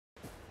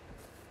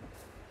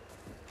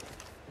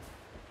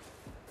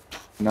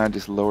Now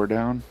just lower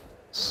down.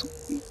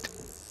 Sweet.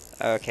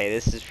 Okay,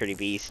 this is pretty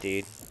beast,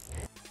 dude.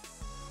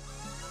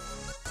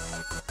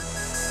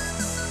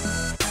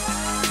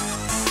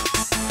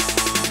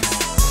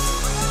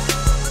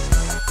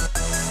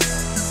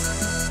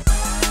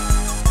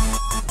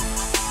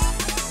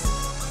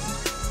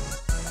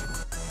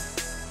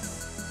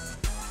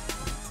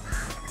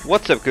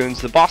 What's up,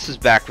 goons? The boss is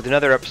back with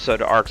another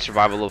episode of Ark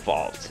Survival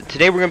Evolved.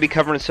 Today we're going to be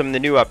covering some of the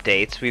new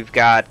updates. We've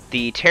got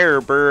the Terror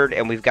Bird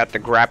and we've got the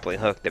Grappling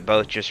Hook that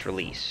both just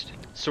released.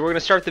 So we're going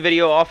to start the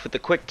video off with the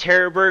quick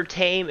Terror Bird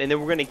tame, and then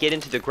we're going to get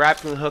into the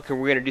Grappling Hook and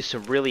we're going to do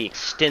some really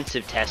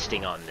extensive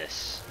testing on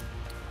this.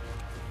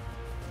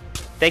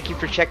 Thank you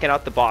for checking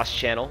out the boss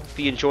channel. If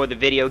you enjoyed the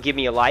video, give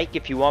me a like.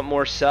 If you want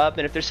more, sub.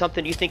 And if there's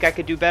something you think I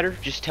could do better,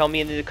 just tell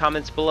me in the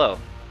comments below.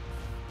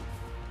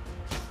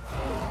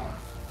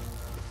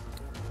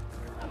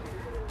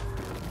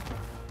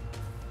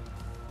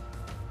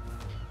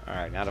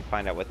 Alright, now to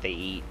find out what they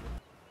eat.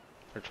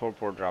 Their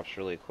torpor drops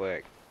really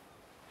quick.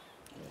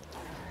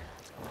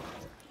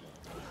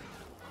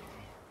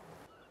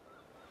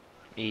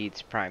 He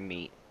eats prime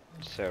meat,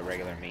 so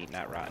regular meat,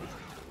 not rotten.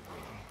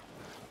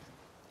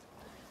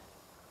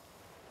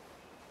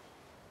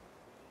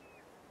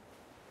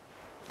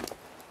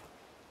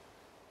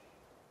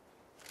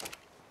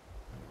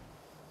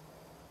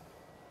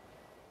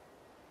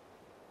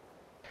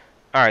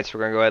 Alright, so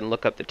we're going to go ahead and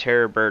look up the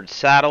Terror Bird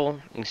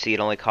saddle. You can see it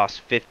only costs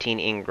 15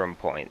 Ingram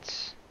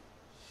points.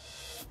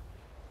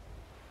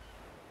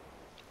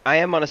 I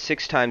am on a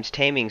 6x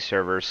taming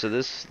server, so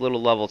this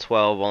little level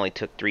 12 only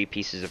took 3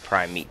 pieces of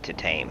prime meat to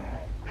tame.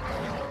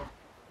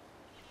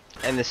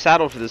 And the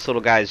saddle for this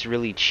little guy is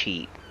really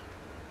cheap.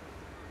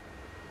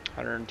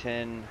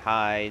 110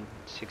 hide,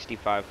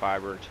 65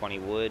 fiber, 20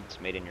 wood. It's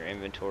made in your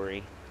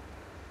inventory.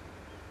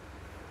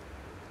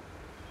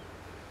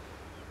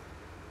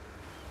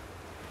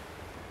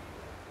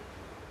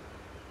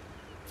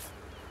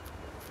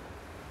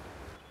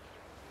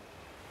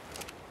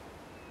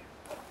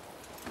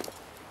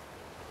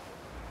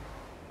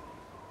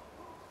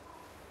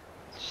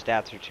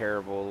 Stats are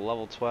terrible.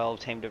 Level 12,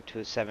 tamed up to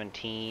a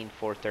 17,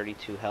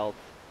 432 health,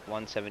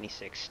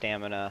 176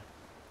 stamina,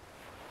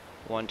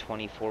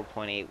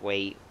 124.8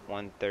 weight,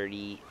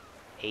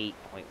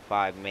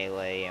 138.5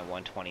 melee, and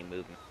 120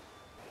 movement.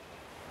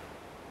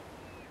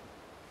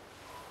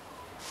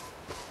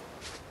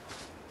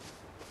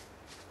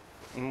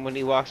 And when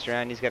he walks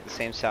around, he's got the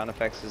same sound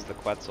effects as the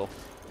Quetzal.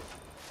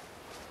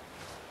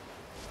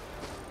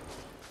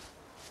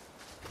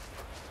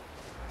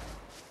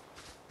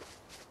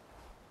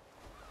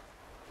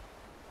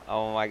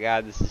 Oh my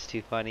god, this is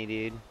too funny,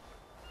 dude.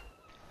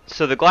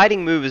 So the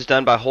gliding move is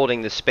done by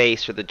holding the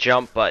space or the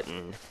jump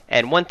button.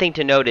 And one thing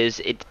to note is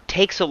it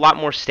takes a lot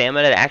more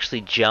stamina to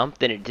actually jump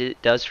than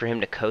it does for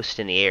him to coast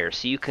in the air.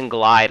 So you can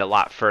glide a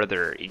lot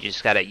further. You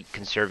just gotta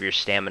conserve your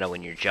stamina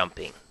when you're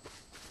jumping.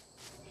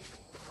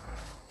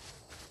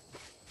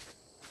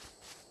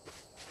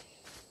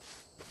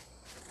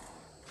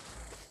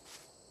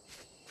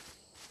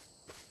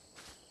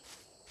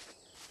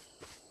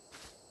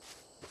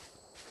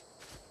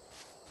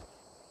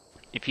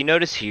 If you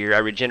notice here, I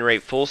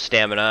regenerate full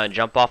stamina and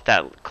jump off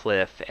that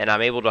cliff, and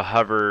I'm able to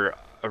hover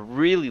a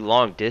really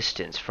long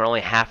distance for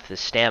only half the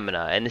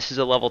stamina, and this is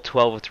a level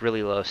 12 with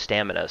really low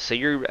stamina, so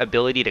your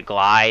ability to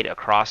glide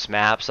across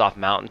maps off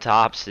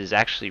mountaintops is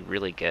actually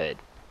really good.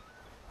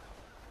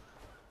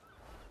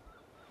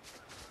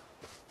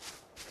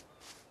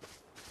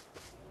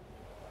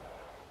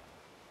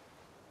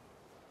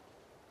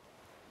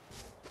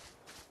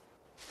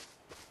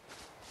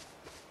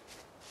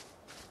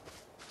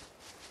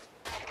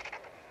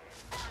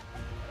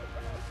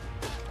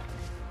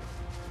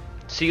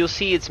 So you'll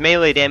see its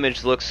melee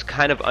damage looks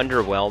kind of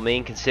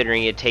underwhelming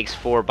considering it takes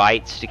 4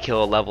 bites to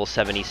kill a level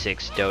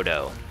 76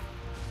 dodo.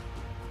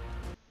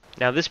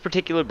 Now this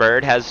particular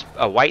bird has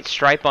a white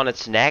stripe on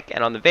its neck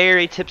and on the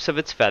very tips of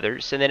its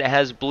feathers, and then it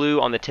has blue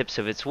on the tips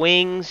of its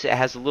wings, it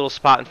has a little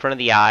spot in front of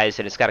the eyes,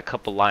 and it's got a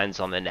couple lines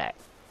on the neck.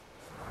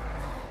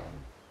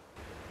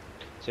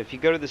 So if you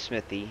go to the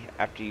smithy,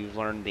 after you've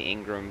learned the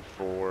Ingram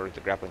for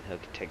the grappling hook,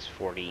 it takes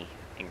 40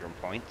 Ingram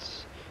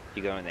points.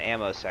 You go in the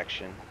ammo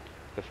section,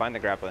 to find the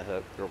grappling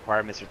hook. The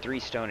requirements are 3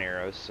 stone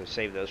arrows, so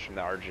save those from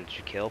the argents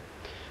you kill.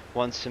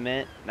 1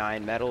 cement,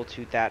 9 metal,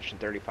 2 thatch, and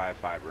 35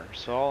 fiber.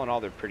 So all in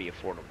all, they're pretty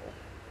affordable.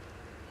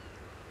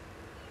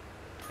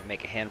 I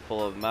make a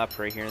handful of them up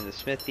right here in the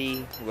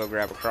smithy. We'll go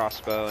grab a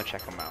crossbow and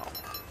check them out.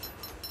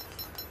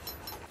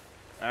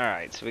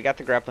 Alright, so we got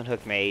the grappling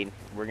hook made.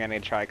 We're going to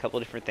try a couple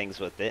different things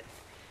with it.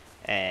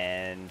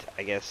 And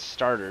I guess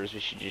starters, we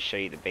should just show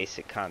you the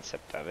basic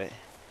concept of it.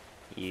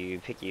 You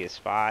pick you a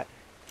spot,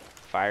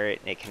 fire it,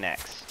 and it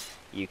connects.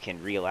 You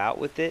can reel out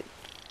with it,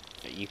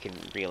 or you can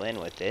reel in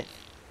with it.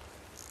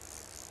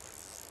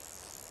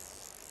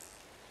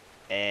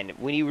 And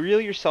when you reel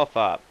yourself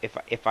up,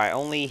 if I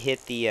only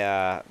hit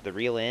the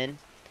reel in,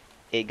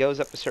 it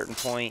goes up a certain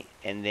point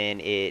and then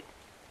it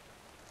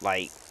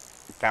like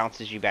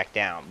bounces you back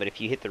down. But if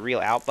you hit the reel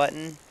out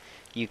button,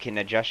 you can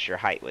adjust your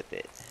height with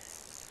it.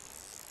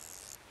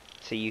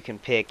 So you can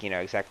pick,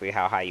 exactly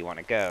how high you want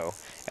to go.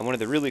 And one of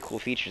the really cool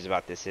features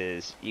about this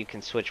is you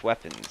can switch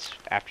weapons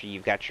after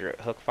you've got your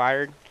hook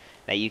fired.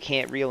 Now you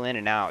can't reel in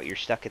and out. You're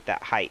stuck at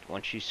that height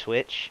once you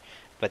switch,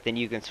 but then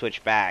you can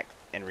switch back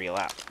and reel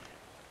out.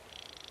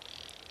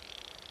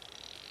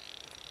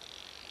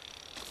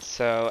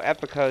 So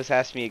Epicos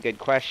asked me a good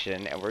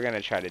question, and we're going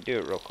to try to do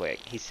it real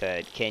quick. He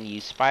said, can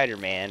you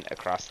Spider-Man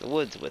across the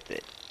woods with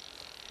it?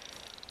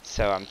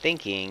 So I'm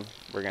thinking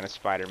we're going to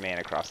Spider-Man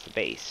across the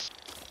base.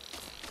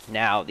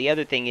 Now, the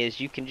other thing is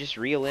you can just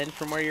reel in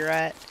from where you're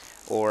at,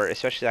 or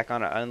especially like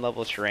on an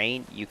unlevel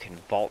terrain, you can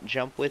vault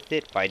jump with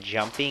it by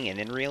jumping and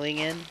then reeling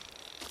in.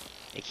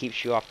 It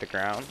keeps you off the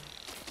ground.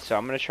 So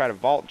I'm going to try to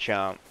vault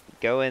jump,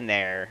 go in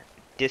there,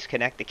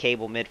 disconnect the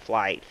cable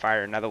mid-flight,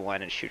 fire another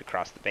one, and shoot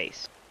across the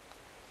base.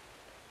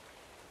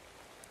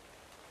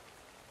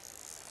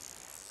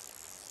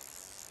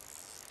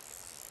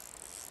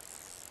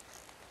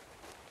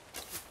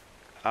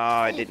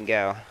 Oh, it didn't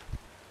go.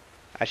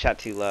 I shot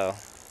too low.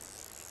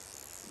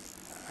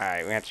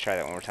 Alright, we have to try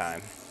that one more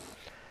time.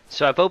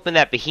 So I've opened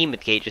that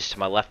behemoth gate just to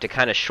my left to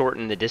kind of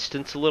shorten the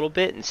distance a little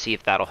bit and see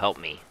if that'll help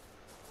me.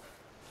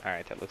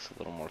 Alright, that looks a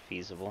little more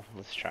feasible.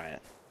 Let's try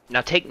it.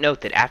 Now take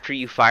note that after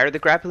you fire the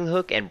grappling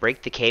hook and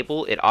break the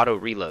cable, it auto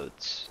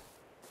reloads.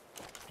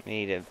 We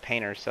need to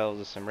paint ourselves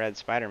with some red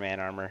Spider-Man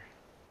armor.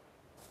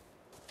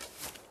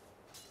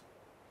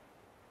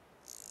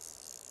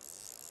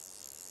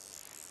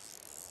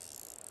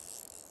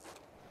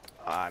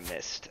 Oh, I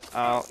missed.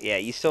 Oh, yeah,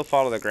 you still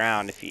fall to the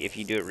ground if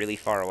you do it really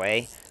far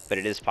away, but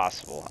it is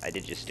possible. I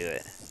did just do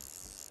it.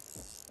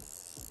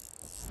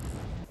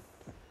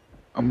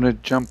 I'm gonna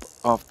jump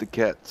off the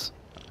cats.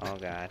 Oh,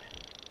 God.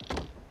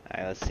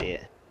 Alright, let's see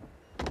it.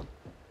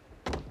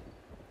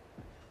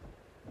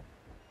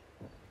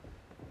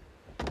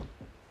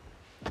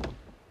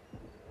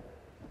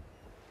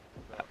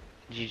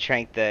 Did you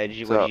trank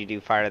the, what did you do,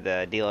 fire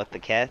the deal at the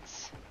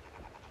cats?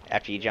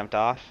 After you jumped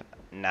off?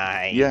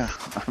 Nice. Yeah,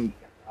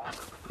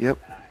 yep.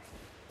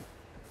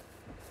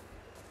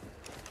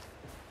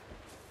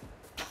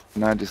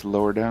 Now just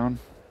lower down.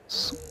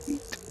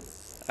 Sweet.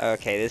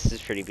 Okay, this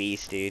is pretty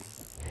beast, dude.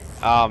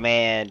 Oh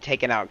man,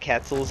 taking out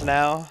Quetzals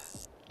now?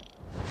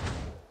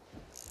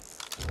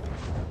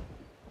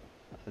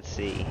 Let's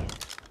see.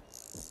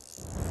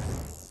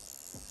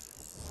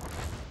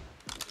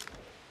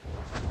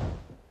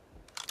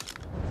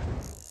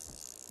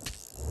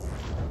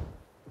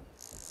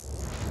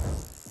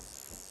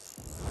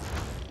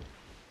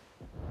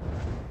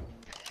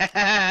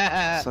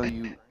 So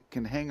you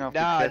can hang off the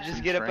No, catch just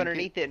and get up crank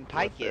underneath it and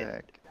pike What the it.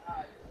 heck?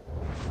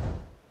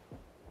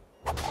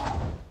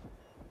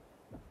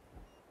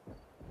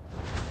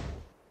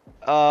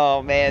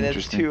 Oh man, that's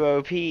Interesting. too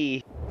OP.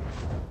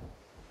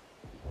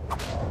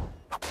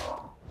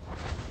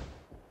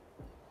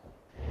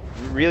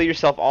 Reel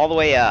yourself all the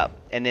way up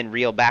and then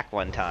reel back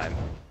one time.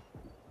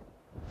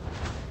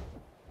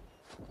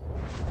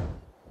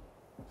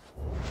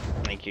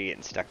 I think you're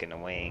getting stuck in the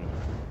wing.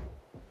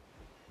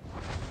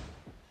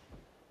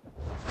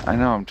 I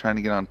know, I'm trying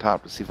to get on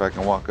top to see if I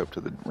can walk up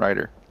to the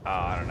rider. Oh,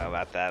 I don't know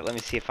about that. Let me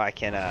see if I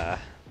can,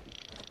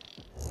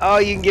 Oh,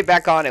 you can get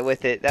back on it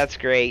with it. That's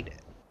great.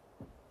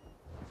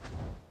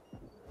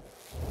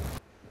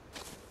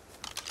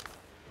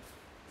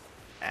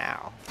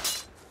 Ow.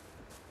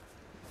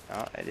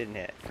 Oh, it didn't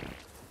hit.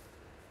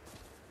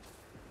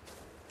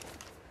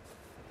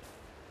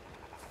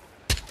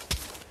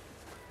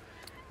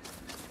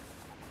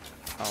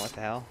 Oh, what the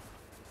hell?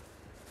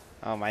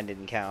 Oh, mine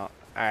didn't count.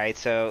 Alright,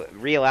 so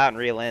reel out and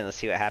reel in. Let's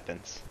see what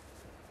happens.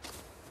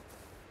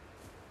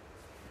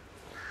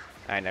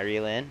 Alright, now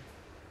reel in.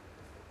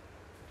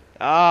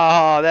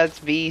 Oh, that's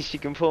beast.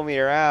 You can pull me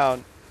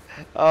around.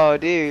 Oh,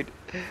 dude.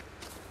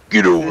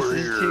 Get over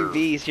This here! is too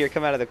beast. Here,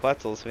 come out of the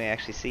Quetzal so we can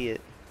actually see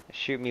it.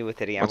 Shoot me with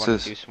it again. What's I want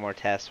this? to do some more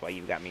tests while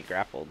you've got me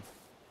grappled.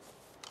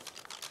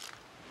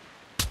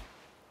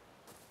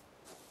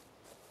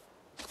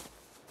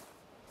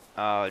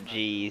 Oh,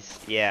 jeez.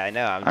 Yeah, I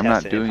know. I'm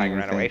not testing if doing I can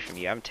run away anything. from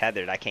you. I'm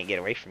tethered. I can't get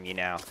away from you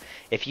now.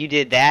 If you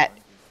did that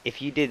and Is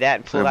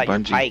pulled that out your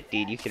bungee? pike,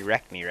 dude, you could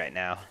wreck me right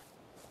now.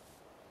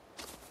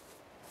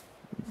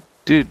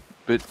 Dude,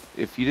 but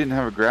if you didn't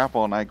have a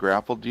grapple and I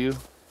grappled you,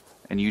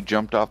 and you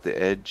jumped off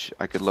the edge,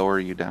 I could lower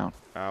you down.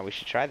 We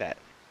should try that.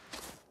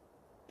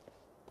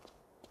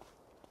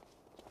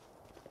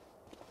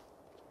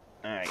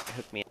 Alright,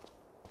 hook me up.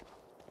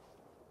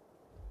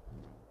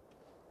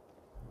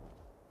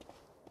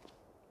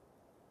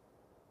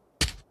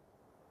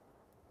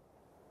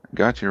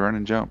 Got you, run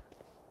and jump.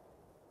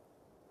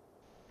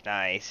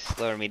 Nice.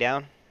 Lower me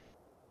down.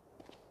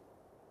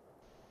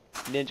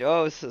 Ninja.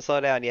 Oh,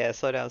 slow down. Yeah,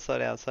 slow down, slow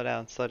down, slow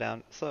down, slow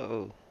down.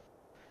 Slow.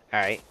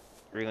 Alright.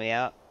 Reel me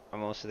out.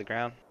 I'm almost to the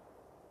ground.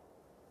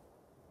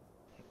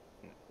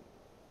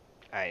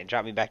 Alright,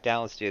 drop me back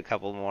down. Let's do a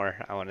couple more.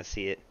 I want to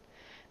see it.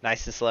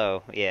 Nice and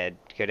slow. Yeah,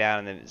 go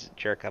down and then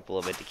jerk up a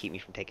little bit to keep me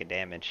from taking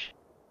damage.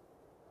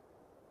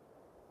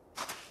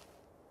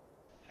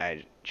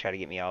 Alright, try to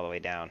get me all the way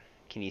down.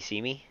 Can you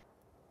see me?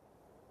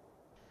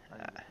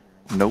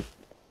 Nope.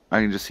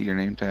 I can just see your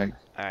name tag.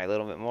 Alright, a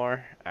little bit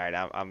more. Alright,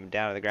 I'm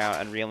down to the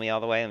ground. Unreel me all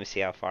the way. Let me see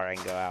how far I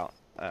can go out.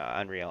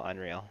 Unreal,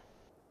 unreal.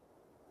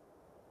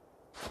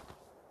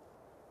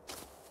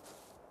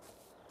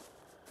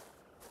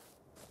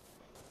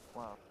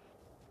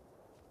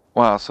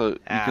 Wow, so you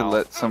could Ow.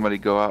 let somebody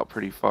go out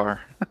pretty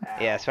far.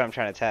 Yeah, that's what I'm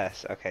trying to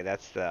test. Okay,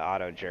 that's the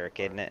auto jerk,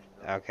 isn't it?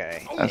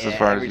 Okay. That's Yeah, as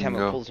far as every you time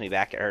can it go. pulls me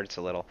back, it hurts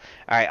a little.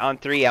 Alright, on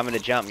 3, I'm gonna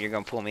jump. You're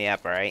gonna pull me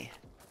up, alright?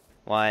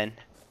 1,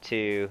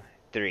 2,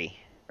 3.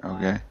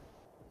 Okay.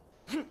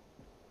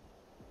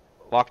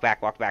 Walk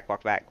back, walk back,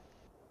 walk back.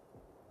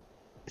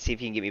 See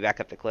if you can get me back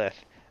up the cliff.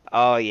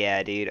 Oh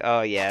yeah, dude.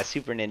 Oh yeah,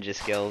 super ninja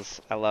skills.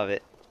 I love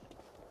it.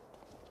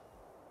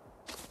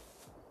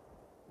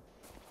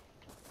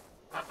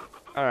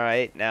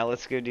 Alright, now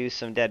let's go do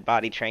some dead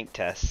body trank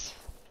tests.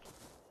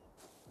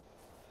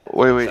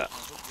 Wait, What's wait. up?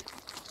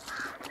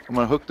 I'm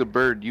gonna hook the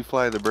bird. You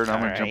fly the bird. I'm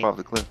gonna jump Alright. off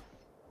the cliff.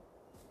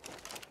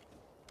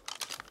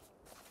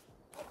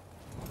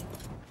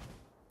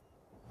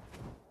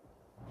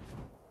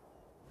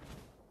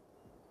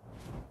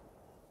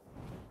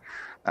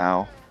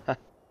 Ow.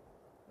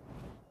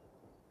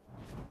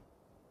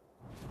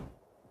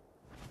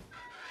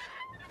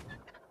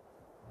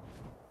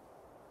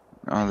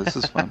 Oh, this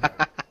is fun.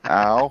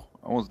 Ow.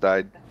 Almost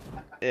died.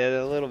 It's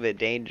a little bit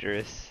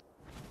dangerous.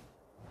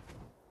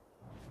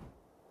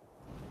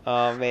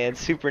 Oh man,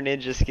 super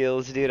ninja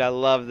skills, dude. I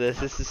love this.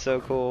 This is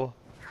so cool.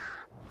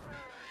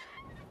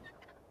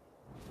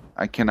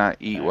 I cannot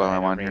eat while Alright,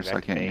 I'm I'll on bring here, it so I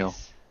back to can't heal.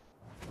 base.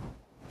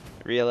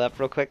 Reel up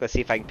real quick. Let's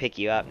see if I can pick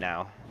you up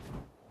now.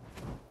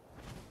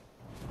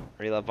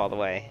 Reel up all the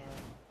way.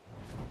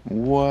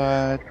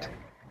 What?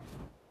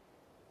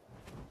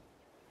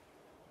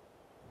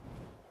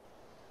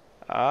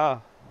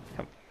 Oh.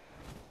 Come.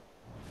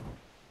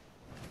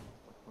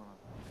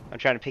 I'm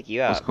trying to pick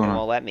you What's up. going It on?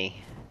 won't let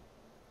me.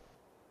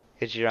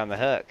 Because you're on the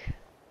hook.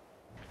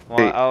 Well,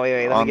 Hey, oh,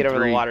 wait, let me on get over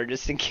the 3. water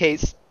just in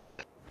case.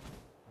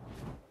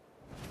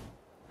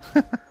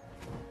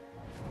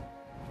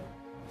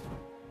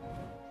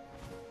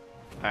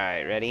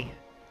 Alright, ready?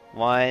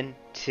 1,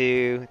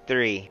 2,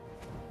 3.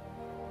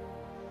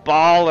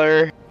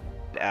 Baller!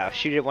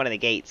 Shoot at one of the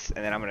gates,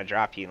 and then I'm going to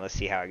drop you, and let's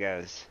see how it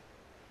goes.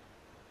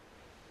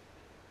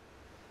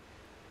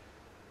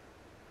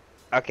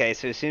 Okay,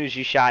 so as soon as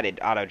you shot it,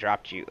 auto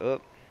dropped you.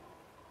 Oop.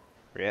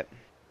 Rip.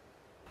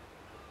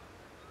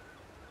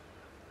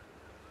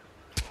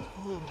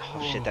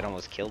 Oh shit, that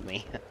almost killed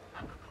me.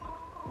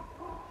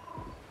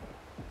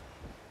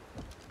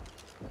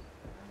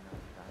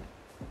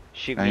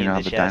 Shoot Now me you in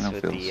know the how the chest dino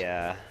with feels.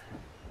 the,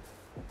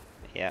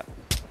 Yep.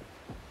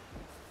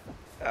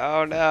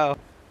 Oh no!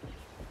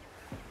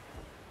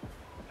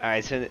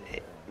 Alright, so,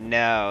 no,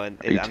 Are you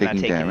I'm not taking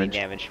taking any damage?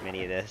 damage from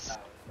any of this.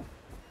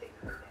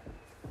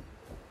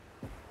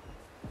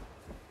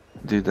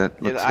 Dude,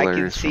 that looks I can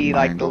hilarious from see, my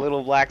like, the angle.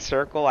 little black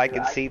circle, I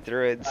can see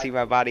through it and see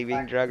my body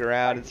being drug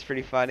around. It's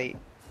pretty funny.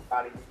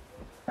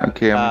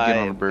 Okay, I'm gonna get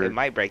on a It bird.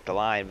 might break the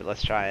line, but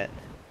let's try it.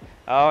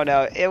 Oh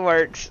no, it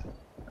works!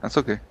 That's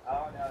okay.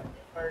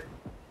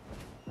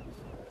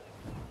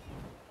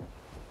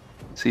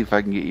 See if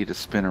I can get you to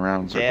spin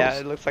around in circles. Yeah,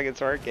 it looks like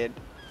it's working.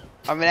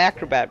 I'm an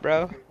acrobat,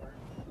 bro.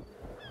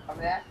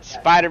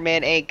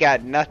 Spider-Man ain't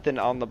got nothing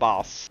on the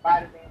boss.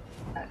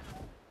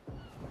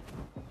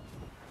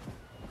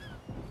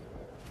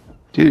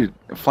 Dude,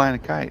 flying a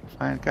kite,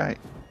 flying a kite.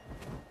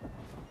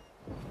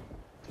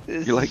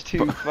 This You're is like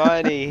too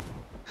funny.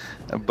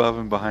 above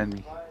and behind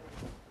me.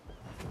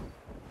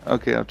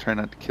 Okay, I'll try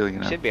not to kill you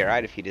now. Should be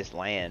alright if you just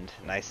land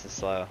nice and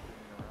slow.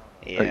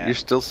 Yeah. You're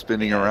still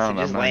spinning Yeah, around.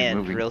 so just I'm not even land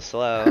moving. real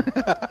slow.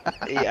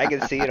 Yeah, I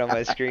can see it on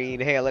my screen.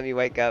 Hey, let me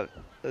wake up.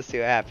 Let's see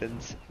what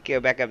happens. Go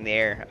back up in the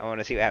air. I want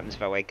to see what happens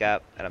if I wake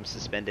up and I'm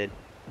suspended.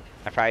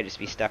 I'd probably just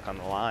be stuck on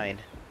the line.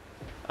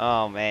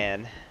 Oh,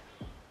 man.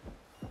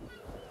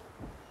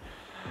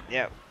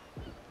 Yep.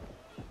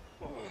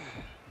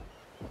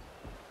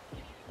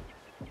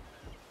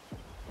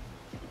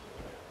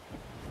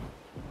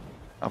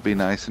 I'll be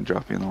nice and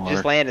drop you in the water.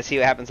 Just land and see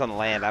what happens on the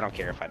land. I don't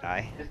care if I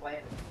die.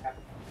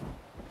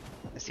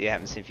 Let's see what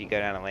happens if you go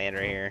down and land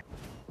right here.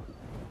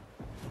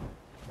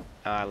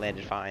 Oh, I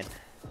landed fine.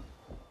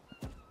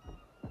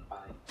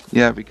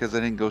 Yeah, because I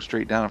didn't go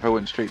straight down. If I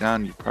went straight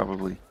down, you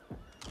probably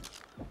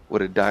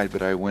would have died.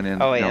 But I went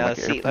in. Oh you know, yeah, like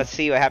an airplane. let's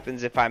see what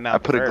happens if I mount I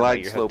the put a bird while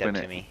glide you're slope hooked up in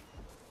to it. me.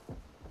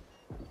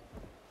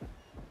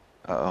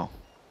 Uh oh.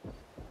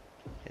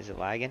 Is it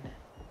lagging?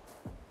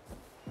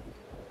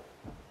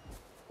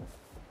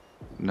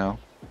 No.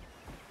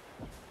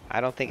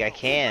 I don't think I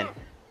can.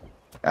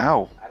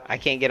 Ow. I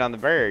can't get on the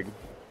bird.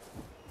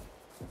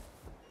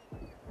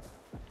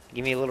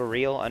 Give me a little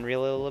reel,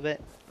 unreel it a little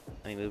bit.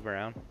 Let me move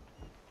around.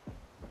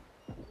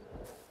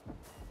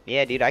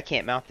 Yeah, dude, I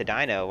can't mount the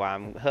dino while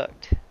I'm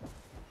hooked.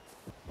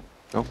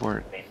 Go for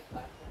it.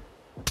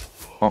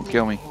 Won't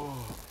kill me.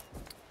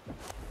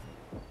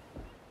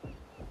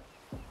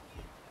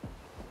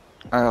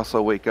 I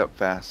also wake up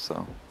fast,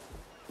 so.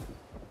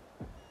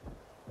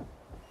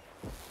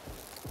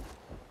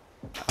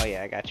 Oh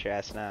yeah, I got your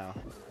ass now.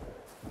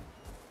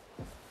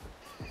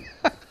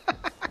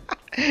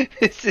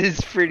 This is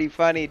pretty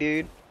funny,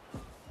 dude.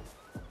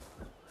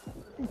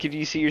 Could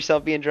you see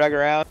yourself being drug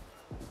around?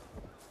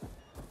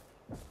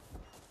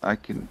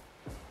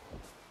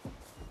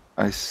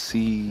 I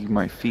see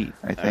my feet,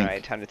 I think.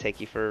 Alright, time to take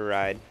you for a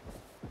ride.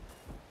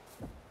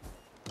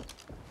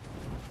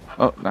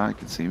 Oh, now I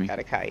can see me. Got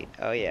a kite.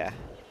 Oh, yeah.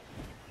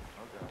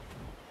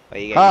 Oh,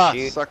 you Ha, got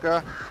your chute?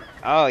 sucker!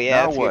 Oh, yeah,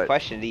 Now that's a what? good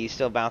question. Do you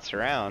still bounce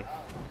around?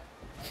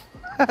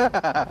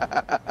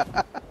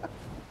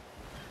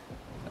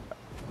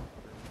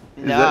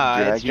 Nah,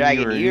 it's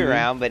dragging you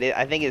around, but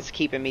I think it's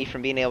keeping me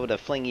from being able to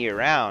fling you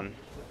around.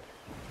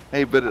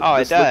 Hey, but Oh,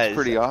 this it does. looks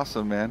pretty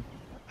awesome, man.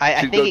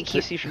 I think it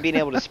keeps you from being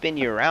able to spin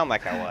you around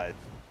like I was.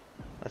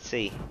 Let's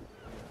see.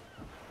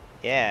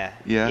 Yeah.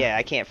 Yeah. Yeah,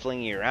 I can't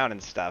fling you around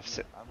and stuff.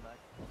 So.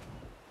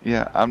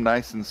 Yeah, I'm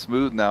nice and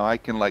smooth now. I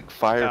can like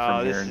fire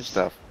from here and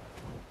stuff.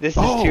 This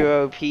is too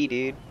OP,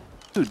 dude.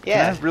 Dude,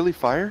 Yeah. can I really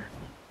fire?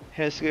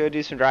 Let's go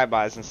do some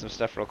drive-bys and some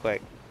stuff real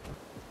quick.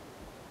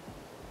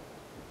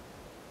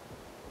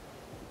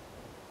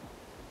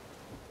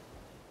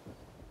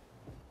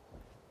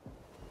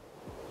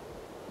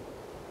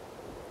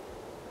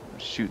 I'm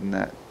shooting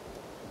that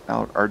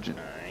out Argent.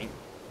 Alright.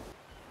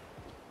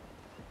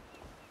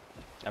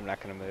 I'm not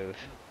gonna move.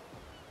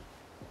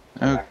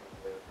 Oh,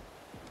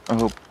 I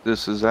hope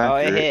this is Oh,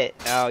 accurate. it hit.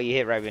 Oh, you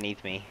hit right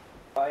beneath me.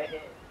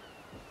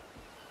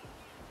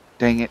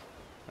 Dang it.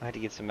 I had to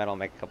get some metal and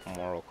make a couple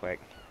more real quick.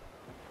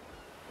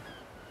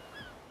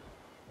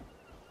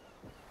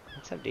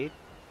 What's up, dude?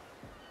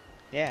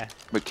 Yeah.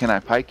 But can I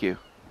pike you?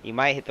 You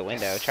might hit the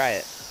window. Try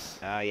it.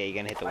 Oh, yeah, you're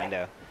gonna hit the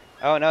window.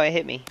 Oh, no, it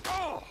hit me.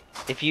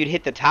 If you'd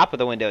hit the top of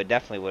the window, it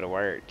definitely would have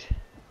worked.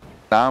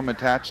 Now I'm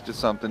attached to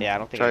something. Yeah, I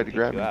don't think Try I to can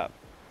grab pick you me. up.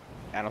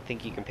 I don't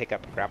think you can pick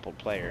up a grappled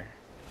player.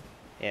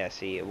 Yeah,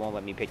 see, it won't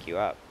let me pick you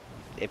up.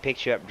 It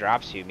picks you up,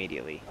 drops you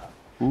immediately.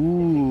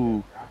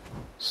 Ooh.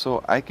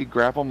 So I could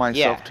grapple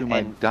myself Yeah, to my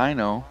and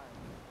dino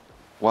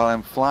while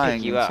I'm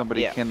flying you and up,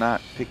 somebody yeah.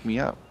 cannot pick me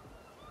up.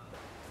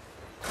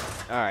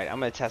 Alright, I'm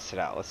gonna test it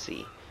out. Let's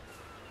see.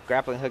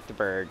 Grappling hook the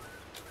bird.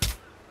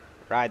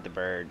 Ride the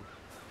bird.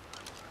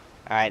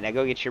 Alright, now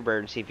go get your bird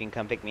and see if you can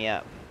come pick me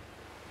up.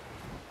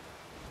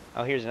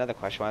 Oh, here's another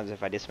question. What happens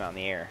if I dismount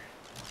in the air?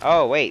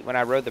 Oh, wait. When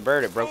I rode the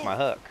bird, it broke my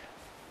hook.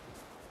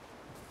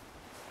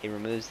 It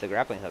removes the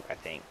grappling hook, I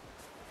think.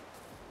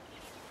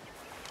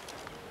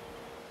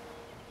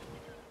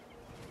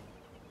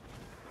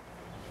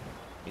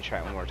 You try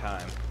it one more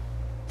time.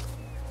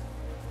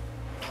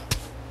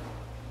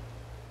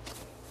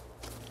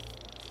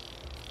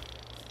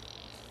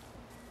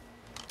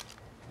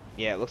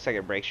 Yeah, it looks like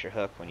it breaks your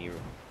hook when you...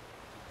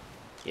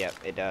 Yep,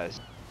 it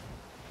does.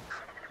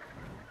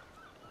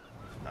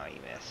 Oh, you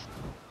missed.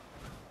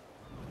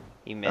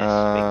 You missed big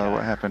time.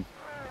 What happened?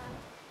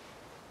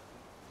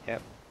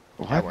 Yep,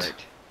 What? that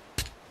worked.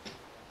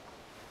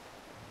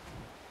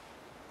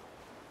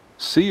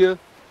 See ya.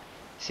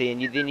 See,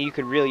 and then you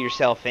could reel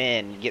yourself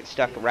in, get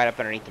stuck right up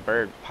underneath the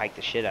bird, pike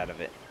the shit out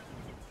of it.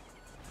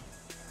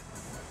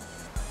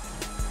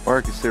 Or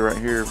I could stay right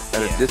here at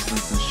Yeah. a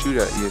distance and shoot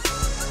at you.